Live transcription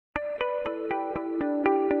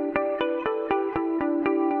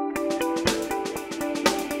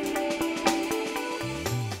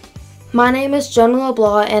My name is Jonah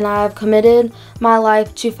LeBlanc, and I have committed my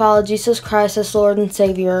life to follow Jesus Christ as Lord and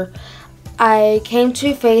Savior. I came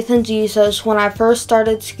to faith in Jesus when I first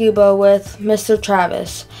started scuba with Mr.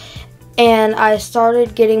 Travis, and I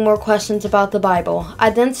started getting more questions about the Bible. I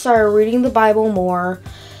then started reading the Bible more.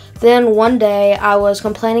 Then one day I was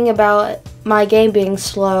complaining about my game being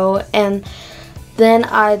slow, and then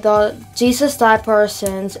I thought Jesus died for our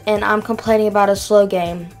sins, and I'm complaining about a slow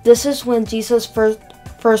game. This is when Jesus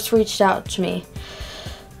first reached out to me.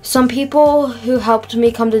 Some people who helped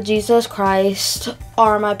me come to Jesus Christ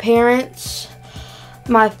are my parents,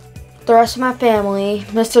 the rest of my family,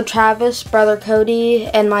 Mr. Travis, Brother Cody,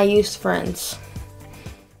 and my youth friends.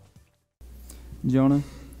 Jonah,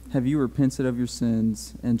 have you repented of your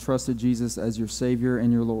sins and trusted Jesus as your Savior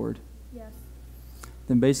and your Lord? Yes.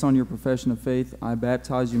 Then based on your profession of faith, I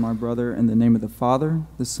baptize you, my brother, in the name of the Father,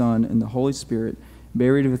 the Son, and the Holy Spirit,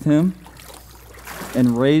 buried with him,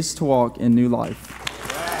 and raised to walk in new life.